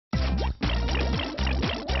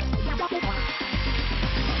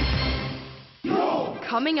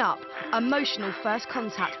Coming up, emotional first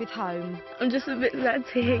contact with home. I'm just a bit glad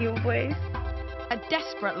to hear your voice. A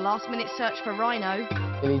desperate last-minute search for rhino.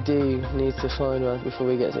 We do need to find one before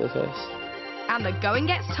we get to the place. And the going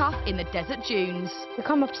gets tough in the desert dunes. We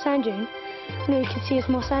come up a sand dune, and then you can see it's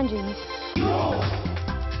more sand dunes.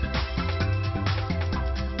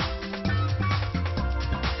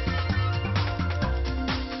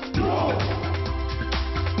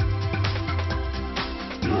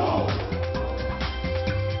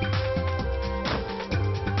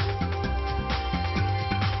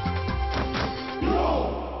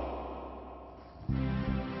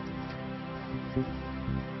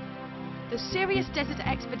 The Serious Desert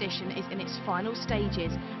Expedition is in its final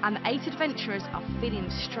stages, and the 8 adventurers are feeling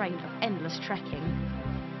the strain of endless trekking.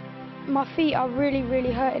 My feet are really,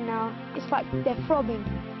 really hurting now. It's like they're throbbing,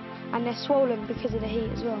 and they're swollen because of the heat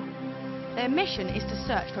as well. Their mission is to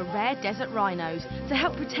search for rare desert rhinos to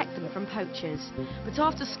help protect them from poachers. But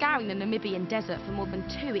after scouring the Namibian desert for more than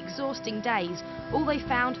 2 exhausting days, all they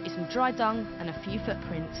found is some dry dung and a few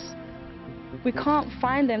footprints. We can't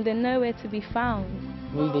find them, they're nowhere to be found.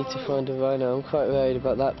 We need to find a rhino. I'm quite worried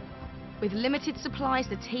about that. With limited supplies,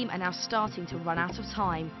 the team are now starting to run out of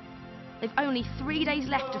time. They've only 3 days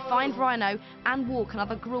left to find rhino and walk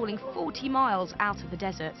another gruelling 40 miles out of the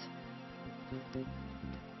desert.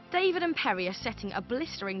 David and Perry are setting a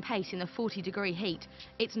blistering pace in the 40-degree heat.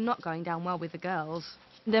 It's not going down well with the girls.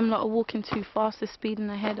 Them lot are walking too fast, they're speeding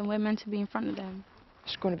ahead, and we're meant to be in front of them.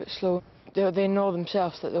 It's going a bit slow. They know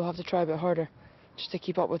themselves that they'll have to try a bit harder just to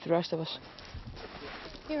keep up with the rest of us.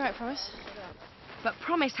 You're right, Promise. But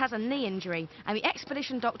Promise has a knee injury, and the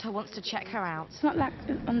expedition doctor wants to check her out. It's not like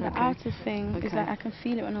on the outer thing, it's like I can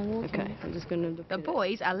feel it when I'm walking. Okay, I'm just going to... The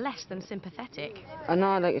boys are less than sympathetic. I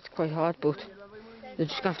know, like, it's quite hard, but they're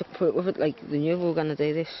just going to have to put up with it. Like, they knew we were going to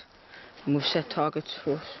do this, and we've set targets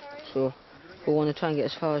for us, so we want to try and get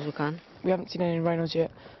as far as we can. We haven't seen any rhinos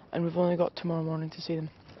yet, and we've only got tomorrow morning to see them.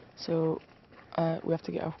 So we have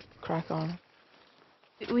to get a crack on.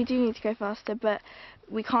 We do need to go faster, but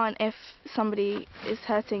we can't if somebody is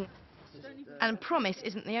hurting. And Promise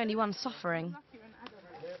isn't the only one suffering.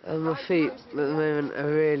 My feet at the moment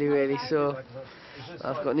are really, really sore.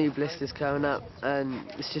 I've got new blisters coming up, and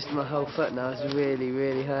it's just my whole foot now. It's really,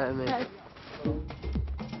 really hurting me.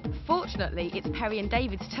 Fortunately, it's Perry and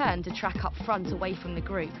David's turn to track up front away from the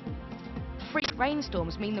group. Freak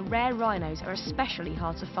rainstorms mean the rare rhinos are especially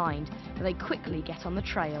hard to find, but they quickly get on the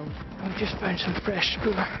trail. We've just found some fresh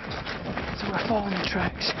spoor, so we're following the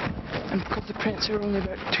tracks. And because the prints are only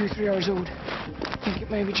about 2-3 hours old, I think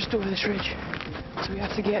it may be just over this ridge. So we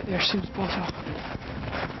have to get there as soon as possible.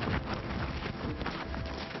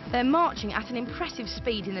 They're marching at an impressive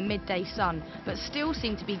speed in the midday sun, but still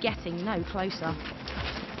seem to be getting no closer.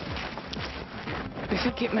 I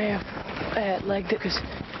think it may have lagged it because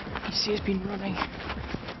you see it's been running.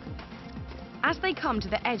 As they come to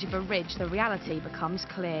the edge of a ridge, the reality becomes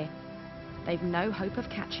clear. They've no hope of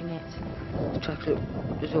catching it. The track's up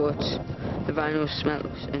resorts, the rhino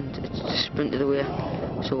smells, and it's just sprinted away,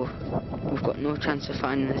 so we've got no chance of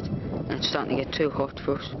finding it, and it's starting to get too hot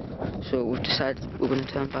for us, so we've decided we're going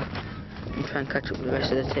to turn back and try and catch up with the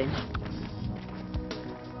rest of the team.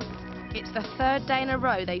 It's the 3rd day in a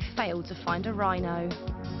row they've failed to find a rhino.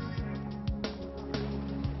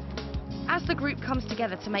 As the group comes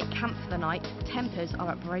together to make camp for the night, tempers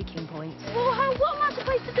are at breaking point. Well, what am I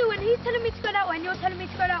supposed to do when he's telling me to go that way and you're telling me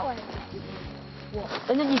to go that way? What?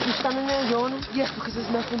 And then you just standing there yawning? Yes, because there's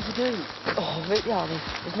nothing to do. Oh, right, yeah,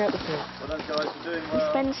 there's nothing to do. Well done, guys, you're doing well.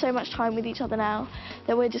 We spend so much time with each other now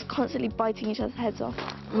that we're just constantly biting each other's heads off.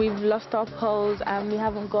 We've lost our poles and we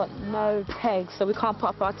haven't got no pegs, so we can't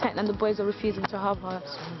put up our tent, and the boys are refusing to help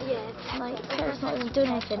us. Yeah, like, Perry's not even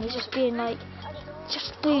doing anything. He's just being, like,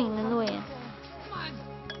 just being annoying.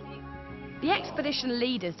 The expedition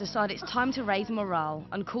leaders decide it's time to raise morale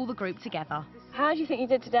and call the group together. How do you think you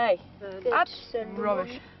did today? Absolutely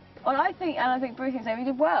Rubbish. Well, I think Bruce and Sam, you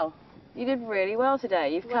did well. You did really well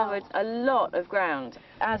today. You've covered a lot of ground.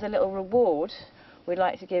 As a little reward, we'd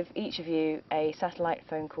like to give each of you a satellite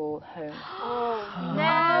phone call home. Oh,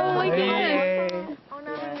 no, we didn't. Oh,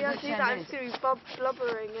 no, we have to do that. I'm just going to be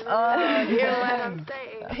blubbering and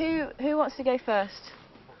Who wants to go first?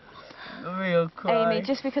 Real cry. Amy,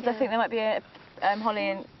 just because I think there might be a Holly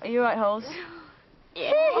and... Are you right, Holes?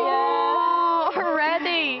 Yeah. Oh,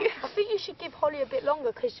 ready. I think you should give Holly a bit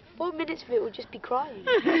longer, because 4 minutes of it will just be crying.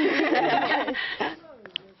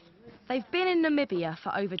 They've been in Namibia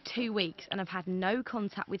for over 2 weeks and have had no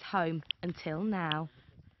contact with home until now.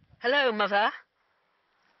 Hello, Mother.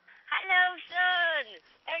 Hello, son.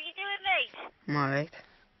 How are you doing, mate? I'm alright.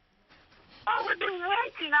 Oh, We've been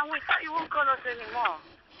waiting and we thought you won't call us anymore.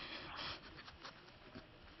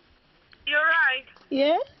 You alright?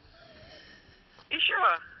 Yeah? You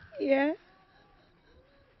sure? Yeah.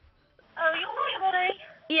 Oh, you alright?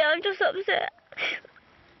 Yeah, I'm just upset.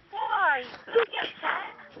 Why? Don't get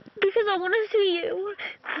upset. Because I want to see you.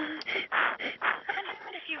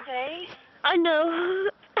 In a few days. I know.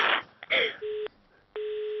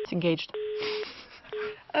 It's engaged.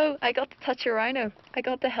 Oh, I got to touch a rhino. I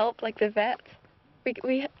got to help, like, the vet.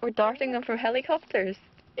 We're darting them from helicopters.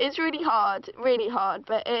 It's really hard,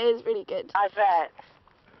 but it is really good. I bet.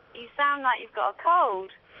 You sound like you've got a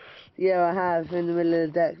cold. Yeah, I have, in the middle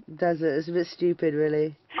of the desert. It's a bit stupid,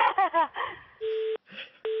 really.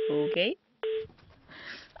 Okay.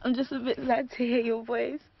 I'm just a bit sad to hear your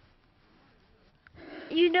voice.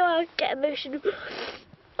 You know I get emotional.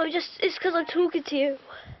 It's because I'm talking to you.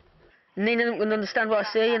 Nina wouldn't understand what I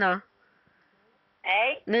say, you know.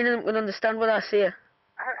 Eh? Nina wouldn't understand what I say.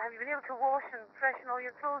 Have you been able to wash and freshen all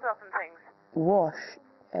your clothes up and things? Wash?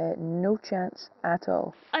 No chance at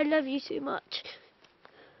all. I love you too much.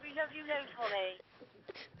 We love you loads, honey.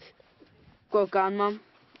 Go on, Mum.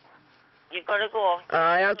 You've got to go.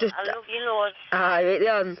 Aye, I'll just... I love you loads. Aye, right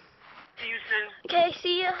then. See you soon. Okay,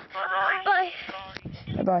 see ya. Bye.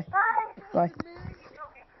 Bye. Bye. Bye.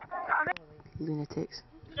 Lunatics.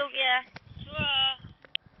 So, yeah.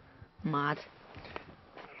 Mad.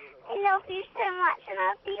 I love you so much and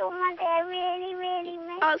I'll see you on Monday. I really, really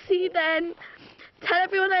miss I'll see you then. Tell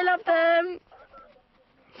everyone I love them.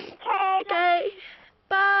 you. Okay.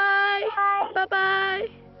 Bye. Bye. Bye-bye.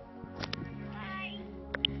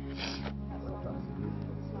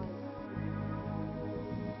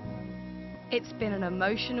 It's been an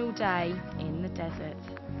emotional day in the desert.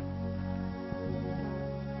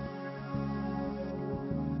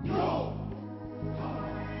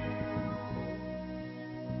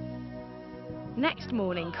 Next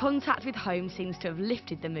morning, contact with home seems to have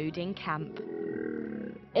lifted the mood in camp.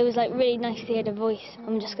 It was like really nice to hear the voice.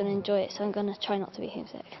 I'm just going to enjoy it, so I'm going to try not to be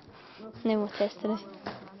homesick. No more tears today.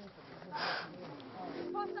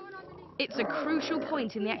 It's a crucial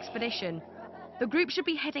point in the expedition. The group should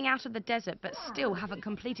be heading out of the desert but still haven't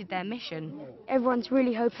completed their mission. Everyone's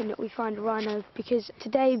really hoping that we find a rhino because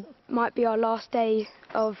today might be our last day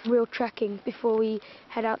of real trekking before we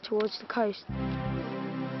head out towards the coast.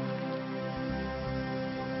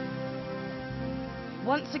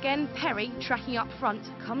 Once again, Perry, tracking up front,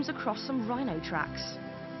 comes across some rhino tracks.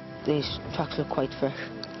 These tracks look quite fresh,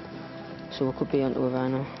 so we could be onto a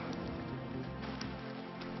rhino.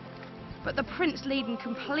 But the prints lead in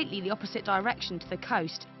completely the opposite direction to the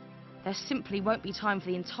coast. There simply won't be time for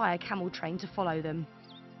the entire camel train to follow them.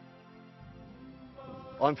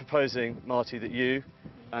 I'm proposing, Marty, that you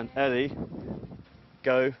and Ellie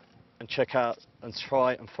go and check out and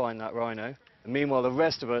try and find that rhino. And meanwhile, the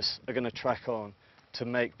rest of us are going to track on to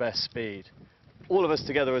make best speed. All of us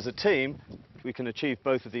together as a team, we can achieve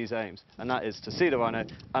both of these aims, and that is to see the rhino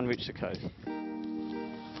and reach the coast.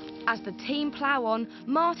 As the team plough on,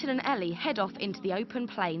 Martin and Ellie head off into the open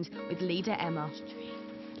plains with leader Emma.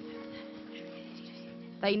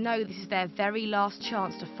 They know this is their very last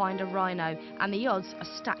chance to find a rhino, and the odds are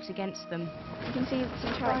stacked against them. You can see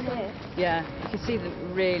some tracks here. Yeah, you can see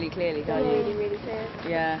them really clearly, can't you? Really, really clear.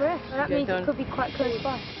 Yeah. Fresh. Well, that Good means done. it could be quite close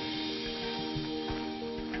by.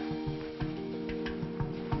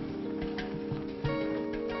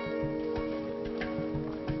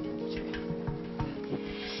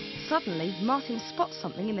 Suddenly, Martin spots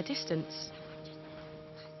something in the distance.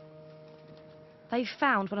 They've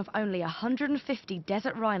found one of only 150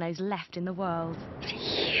 desert rhinos left in the world.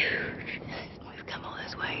 Huge. We've come all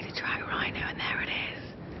this way to try a rhino, and there it is.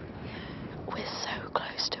 We're so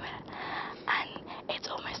close to it, and it's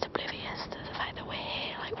almost oblivious to the fact that we're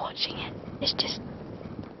here, like, watching it. It's just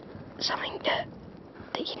something that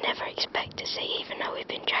you never expect to see, even though we've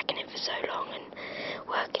been tracking it for so long and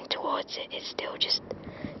working towards it. It's still just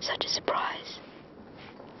such a surprise.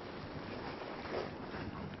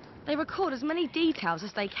 They record as many details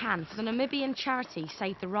as they can for the Namibian charity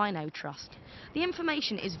Save the Rhino Trust. The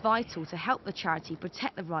information is vital to help the charity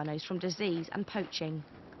protect the rhinos from disease and poaching.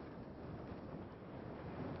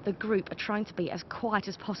 The group are trying to be as quiet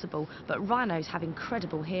as possible, but rhinos have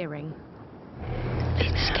incredible hearing.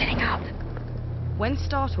 It's getting up. When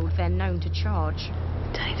startled, they're known to charge.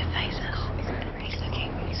 Don't need to face us. He's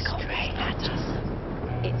looking straight at us.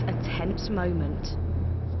 It's a tense moment.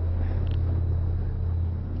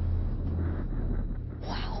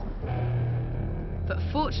 Wow. But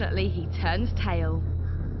fortunately, he turns tail.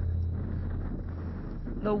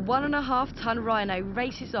 The 1.5-ton rhino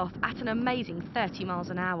races off at an amazing 30 miles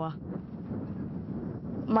an hour.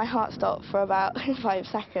 My heart stopped for about 5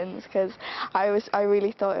 seconds because I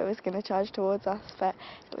really thought it was going to charge towards us, but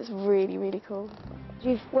it was really, really cool.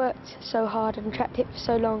 We've worked so hard and tracked it for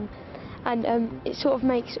so long, and it sort of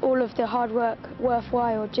makes all of the hard work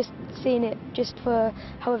worthwhile, just seeing it just for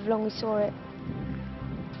however long we saw it.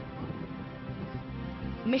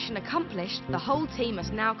 Mission accomplished, the whole team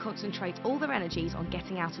must now concentrate all their energies on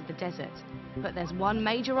getting out of the desert. But there's one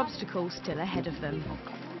major obstacle still ahead of them.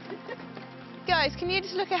 Guys, can you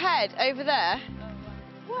just look ahead over there?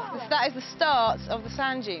 What? That is the start of the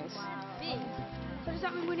sand dunes. So does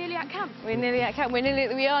that mean we're nearly at camp? We're nearly at camp. We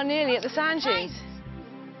are nearly at the sand dunes.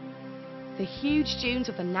 The huge dunes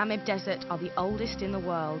of the Namib Desert are the oldest in the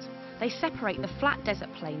world. They separate the flat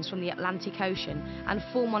desert plains from the Atlantic Ocean and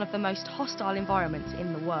form one of the most hostile environments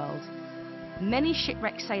in the world. Many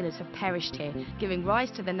shipwrecked sailors have perished here, giving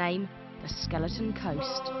rise to the name the Skeleton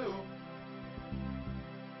Coast.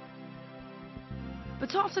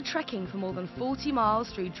 But after trekking for more than 40 miles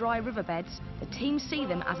through dry riverbeds, the team see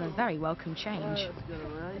them as a very welcome change.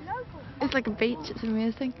 It's like a beach, it's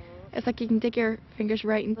amazing. It's like you can dig your fingers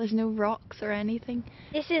right and there's no rocks or anything.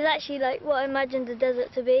 This is actually like what I imagined the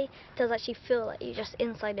desert to be. It does actually feel like you're just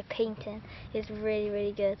inside a painting. It's really,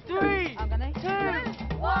 really good. 3, 2,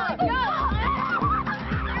 1, go!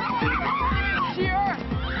 Here!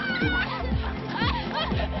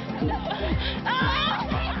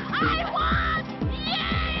 I won!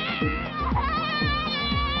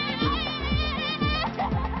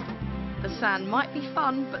 The sand might be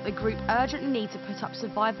fun, but the group urgently need to put up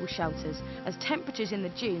survival shelters as temperatures in the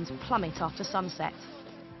dunes plummet after sunset.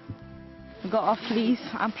 We've got our fleece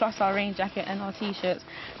and plus our rain jacket and our t-shirts.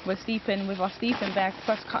 We're sleeping with our sleeping bag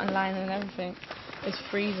plus cotton line and everything. It's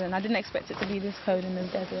freezing. I didn't expect it to be this cold in the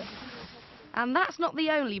desert. And that's not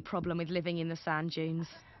the only problem with living in the sand dunes.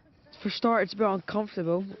 For starters, it's a bit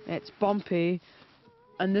uncomfortable. It's bumpy,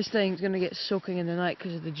 and this thing's going to get soaking in the night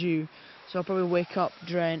because of the dew. So I'll probably wake up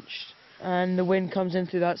drenched, and the wind comes in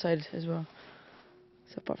through that side as well.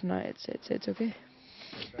 So apart from that, it's okay.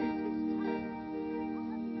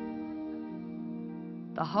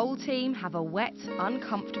 The whole team have a wet,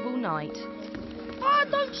 uncomfortable night. Oh,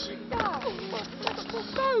 don't shoot that!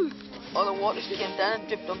 Go! Oh, the water's came down and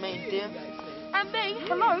dripped on me, dear. And me?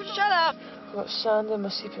 Hello, shut up! I've got sand in my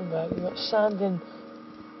sleeping bag. I've got sand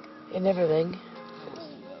in everything.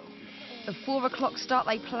 The 4 o'clock start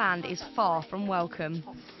they planned is far from welcome.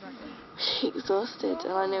 Exhausted,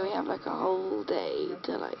 and I know we have like a whole day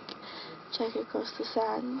to like check across the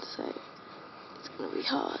sand, so it's gonna be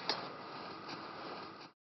hard.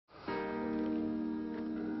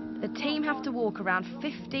 The team have to walk around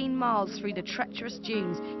 15 miles through the treacherous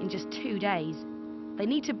dunes in just 2 days. They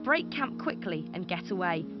need to break camp quickly and get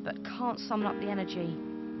away, but can't summon up the energy.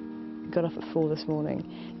 We got up at 4 this morning.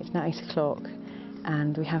 It's now 8 o'clock.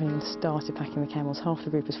 And we haven't even started packing the camels. Half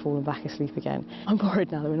the group has fallen back asleep again. I'm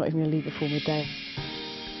worried now that we're not even going to leave before midday.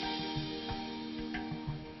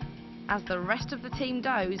 As the rest of the team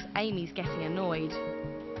doze, Amy's getting annoyed.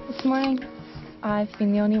 This morning, I've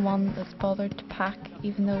been the only one that's bothered to pack,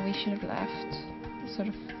 even though we should have left sort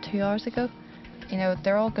of 2 hours ago. You know,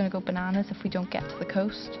 they're all going to go bananas if we don't get to the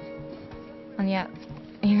coast. And yet,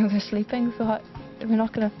 you know, they're sleeping, so we're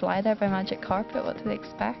not going to fly there by magic carpet. What do they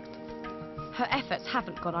expect? Her efforts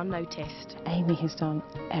haven't gone unnoticed. Amy has done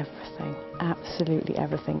everything, absolutely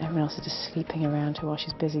everything. Everyone else is just sleeping around her while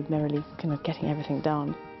she's busy merrily kind of getting everything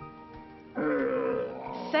done.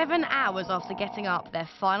 7 hours after getting up, they're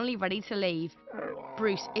finally ready to leave.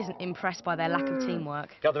 Bruce isn't impressed by their lack of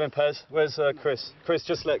teamwork. Gather in pairs. Where's Chris? Chris,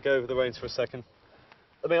 just let go of the reins for a second.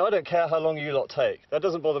 I mean, I don't care how long you lot take. That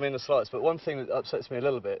doesn't bother me in the slightest, but one thing that upsets me a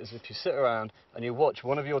little bit is if you sit around and you watch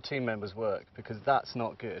one of your team members work, because that's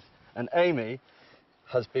not good. And Amy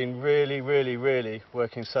has been really, really, really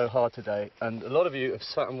working so hard today, and a lot of you have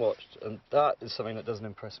sat and watched, and that is something that doesn't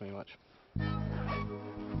impress me much.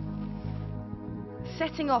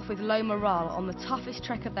 Setting off with low morale on the toughest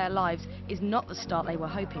trek of their lives is not the start they were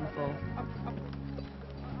hoping for.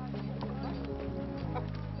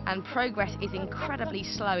 And progress is incredibly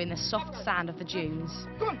slow in the soft sand of the dunes.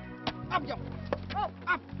 Come on! Up, yo! Up!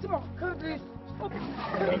 Come on! Come please! Up!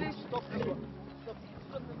 Stop!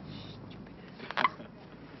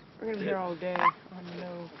 We're gonna be here all day. Oh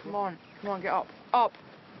no. Come on, get up. Up!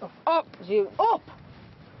 Up! You. Up!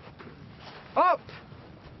 Up!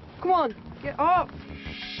 Come on, get up!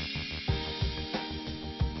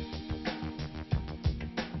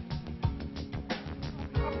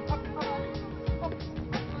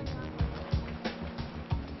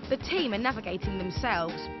 The team are navigating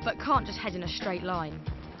themselves, but can't just head in a straight line.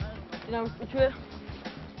 You know,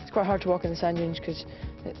 it's quite hard to walk in the sand dunes because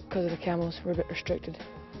Because of the camels, we're a bit restricted.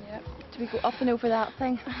 Yep. Do we go up and over that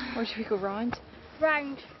thing, or do we go round?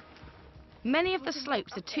 Round. Many of the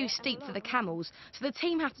slopes are too steep for the camels, so the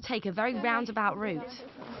team have to take a very roundabout route.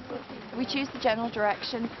 We choose the general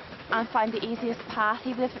direction and find the easiest path,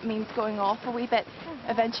 even if it means going off a wee bit.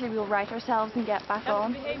 Eventually we'll right ourselves and get back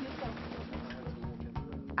on.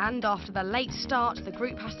 And after the late start, the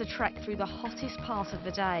group has to trek through the hottest part of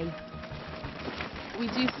the day. We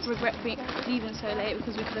do regret leaving so late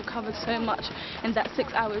because we could have covered so much in that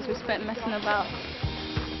 6 hours we spent messing about.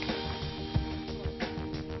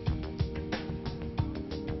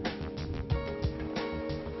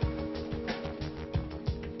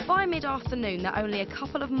 By mid-afternoon, they're only a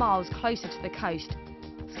couple of miles closer to the coast.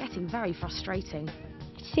 It's getting very frustrating.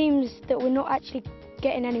 It seems that we're not actually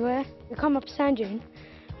getting anywhere. We come up a sand dune,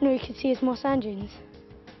 and all you can see is more sand dunes.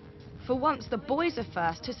 For once, the boys are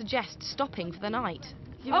first to suggest stopping for the night.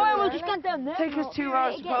 Oh, we'll just go down there. Take us 2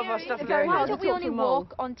 hours to put our stuff together. Why don't we only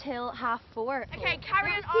walk until 4:30? Okay,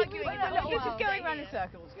 carry on arguing. You're just going around in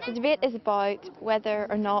circles. The debate is about whether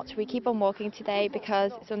or not we keep on walking today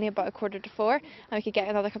because it's only about 3:45 and we could get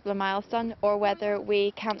another couple of miles done, or whether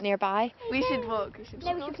we camp nearby. We should walk. We should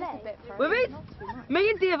play. Me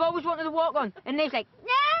and Dave always wanted to walk on, and Dave's like,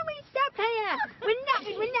 no, we stop here.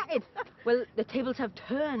 We're knackered. Well, the tables have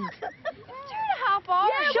turned. 2.5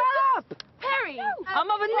 hours. Yeah, shut up! Perry! I'm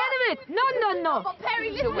having none of it! No! But Perry,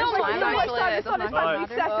 listen,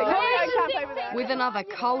 With another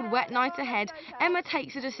cold, wet night ahead, Emma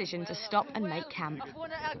takes a decision to stop and make camp.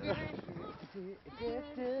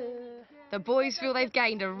 The boys feel they've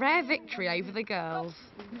gained a rare victory over the girls.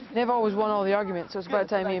 They've always won all the arguments, so it's about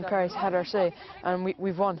time me and Perry had our say, and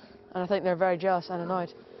we've won. And I think they're very jealous and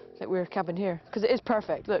annoyed that we're camping here, because it is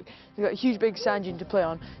perfect. Look, you've got a huge big sand dune to play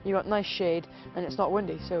on, you've got nice shade, and it's not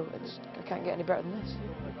windy, so I can't get any better than this.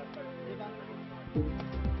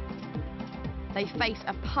 They face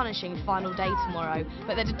a punishing final day tomorrow,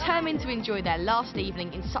 but they're determined to enjoy their last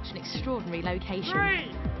evening in such an extraordinary location.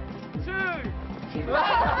 3, 2,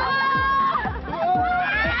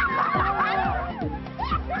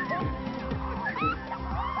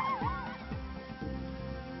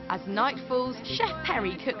 As night falls, Chef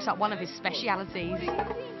Perry cooks up one of his specialities.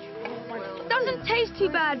 Doesn't taste too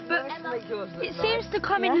bad, but it seems to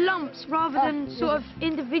come in lumps rather than sort of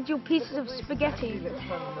individual pieces of spaghetti.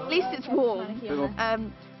 At least it's warm.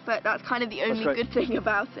 But that's kind of the only good thing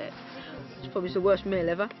about it. It's probably the worst meal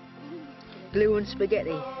ever. Glue and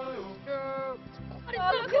spaghetti.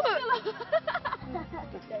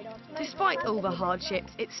 Despite all the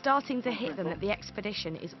hardships, it's starting to hit them that the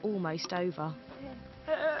expedition is almost over.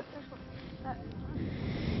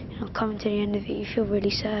 Coming to the end of it, you feel really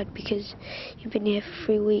sad because you've been here for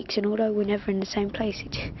 3 weeks, and although we're never in the same place,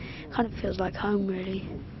 it kind of feels like home, really.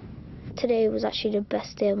 Today was actually the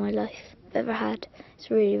best day of my life I've ever had. It's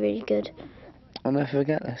really, really good. I'll never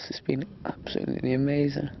forget this. It's been absolutely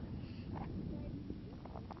amazing.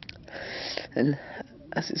 And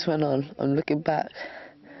as it's went on, I'm looking back,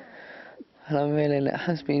 and I'm realizing it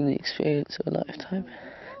has been the experience of a lifetime.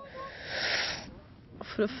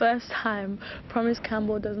 For the first time, Promise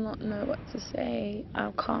Campbell does not know what to say.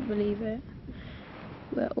 I can't believe it.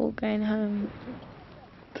 We're all going home.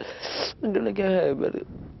 I'm gonna go home, but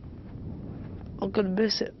I'm gonna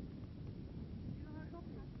miss it.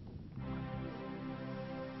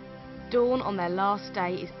 Dawn on their last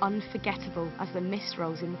day is unforgettable as the mist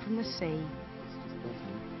rolls in from the sea.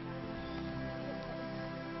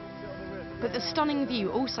 But the stunning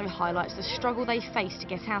view also highlights the struggle they face to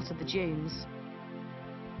get out of the dunes.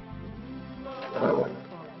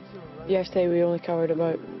 Yesterday we only covered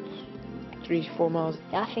about 3 to 4 miles.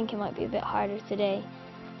 I think it might be a bit harder today.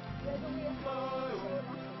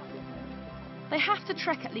 They have to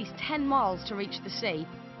trek at least 10 miles to reach the sea.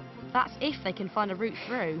 That's if they can find a route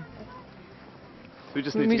through. We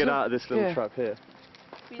just need to get out of this little trap here.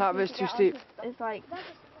 That bit's too steep. It's like,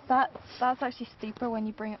 that's actually steeper when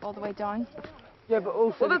you bring it all the way down. Yeah, but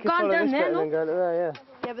also Well, we've gone down there, no? yeah.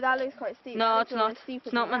 Yeah, but that looks quite steep. No, it's not.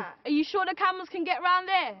 It's not, man. Are you sure the camels can get round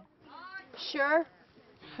there? Sure.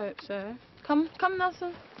 Hope so. Come,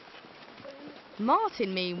 Nelson.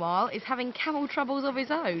 Martin, meanwhile, is having camel troubles of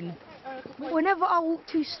his own. Whenever I walk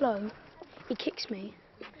too slow, he kicks me.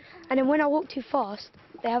 And then when I walk too fast,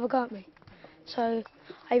 they have a go at me. So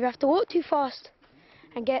I either have to walk too fast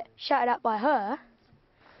and get shouted at by her,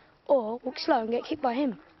 or walk slow and get kicked by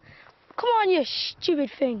him. Come on, you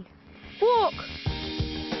stupid thing. Walk!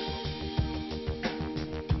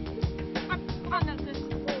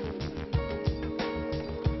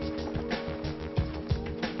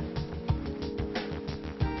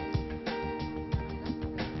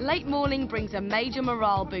 late morning brings a major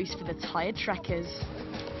morale boost for the tired trekkers.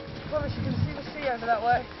 Promise you can see the sea over that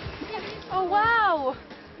way. Oh wow!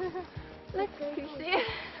 Let's see it.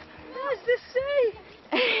 There's the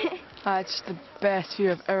sea! It's the best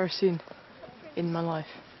view I've ever seen in my life.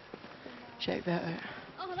 Check that out.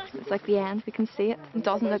 It's like the end, we can see it. It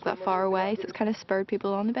doesn't look that far away, so it's kind of spurred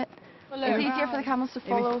people on a bit. It's easier for the camels to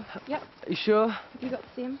follow. Yep. You sure? Have you got to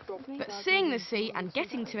see him? But seeing the sea and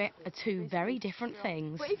getting to it are two very different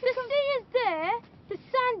things. But if the sea is there, the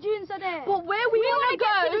sand dunes are there. But where we want to go...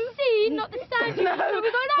 get to the sea, not the sand dunes. No, So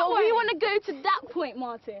we go that but way. we want to go to that point,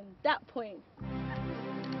 Martin. That point.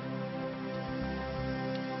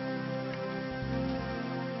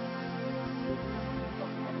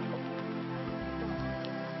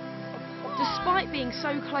 Despite being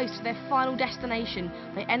so close to their final destination,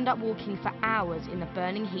 they end up walking for hours in the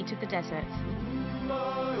burning heat of the desert.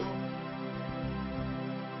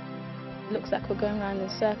 Looks like we're going around in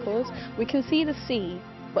circles. We can see the sea,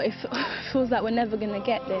 but it feels like we're never going to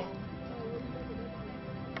get there.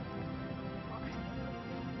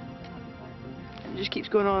 It just keeps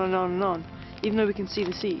going on and on and on. Even though we can see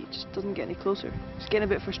the sea, it just doesn't get any closer. It's getting a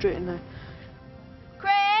bit frustrating now.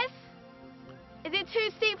 Chris, is it too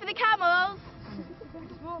steep for the camels?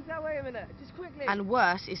 Just walk that way a minute, just quickly. And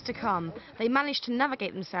worse is to come. They manage to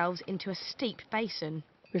navigate themselves into a steep basin.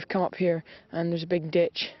 We've come up here and there's a big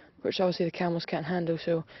ditch, which obviously the camels can't handle,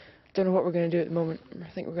 so I don't know what we're going to do at the moment. I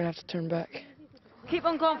think we're going to have to turn back. Keep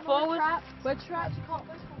on going forward. We're trapped.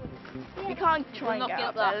 We can't try and get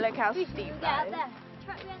up there. Look how steep that is.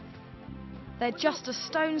 They're just a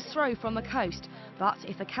stone's throw from the coast, but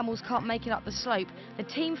if the camels can't make it up the slope, the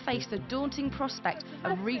team face the daunting prospect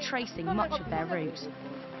of retracing much of their route.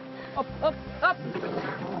 Up, up, up.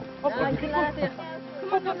 Up,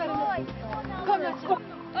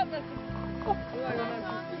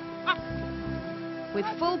 up. With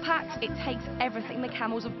full packs, it takes everything the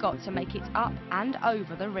camels have got to make it up and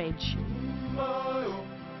over the ridge.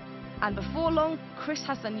 And before long, Chris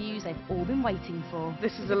has the news they've all been waiting for.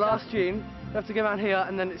 This is the last dune. We have to go around here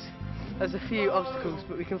and then there's a few obstacles,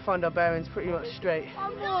 but we can find our bearings pretty much straight.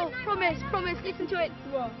 One more, promise, listen to it.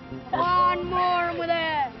 One more and we're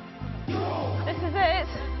there. This is it.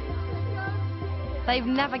 They've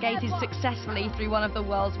navigated successfully through one of the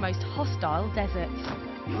world's most hostile deserts.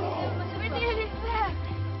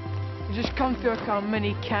 We just come through a kind of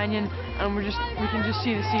mini canyon and we can just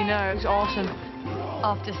see the sea now. It's awesome.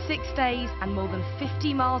 After 6 days and more than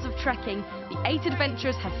 50 miles of trekking, the 8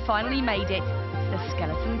 adventurers have finally made it to the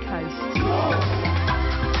Skeleton Coast.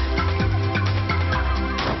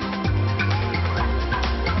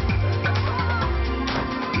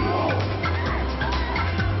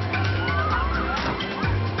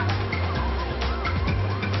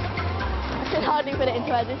 I can hardly put it into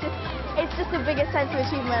words. It's just the biggest sense of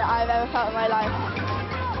achievement I've ever felt in my life.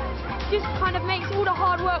 Just kind of makes all the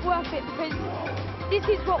hard work worth it because this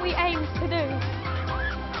is what we aimed to do.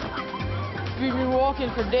 We've been walking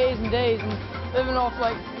for days and days and living off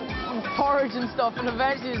like porridge and stuff, and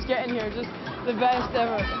eventually just getting here, just the best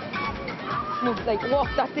ever. Like walk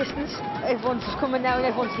that distance, everyone's just coming down,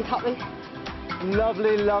 everyone's just happy.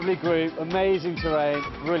 Lovely, lovely group, amazing terrain,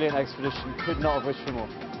 brilliant expedition, could not have wished for more.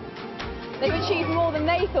 They've achieved more than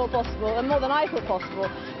they thought possible and more than I thought possible.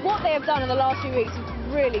 What they have done in the last few weeks is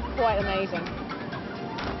really quite amazing.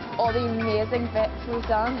 All the amazing bits we've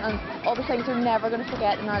done and all the things we're never going to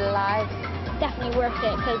forget in our lives. Definitely worth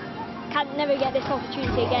it because can't never get this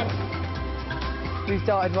opportunity again. We've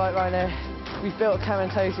started right now. We've built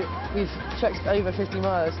Karantosi. We've trekked over 50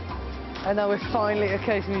 miles. And now we're finally at a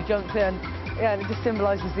case and we've jumped in. Yeah, and it just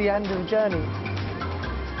symbolises the end of the journey.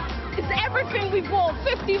 It's everything we walked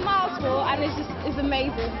 50 miles for and it's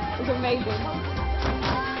amazing. It's amazing.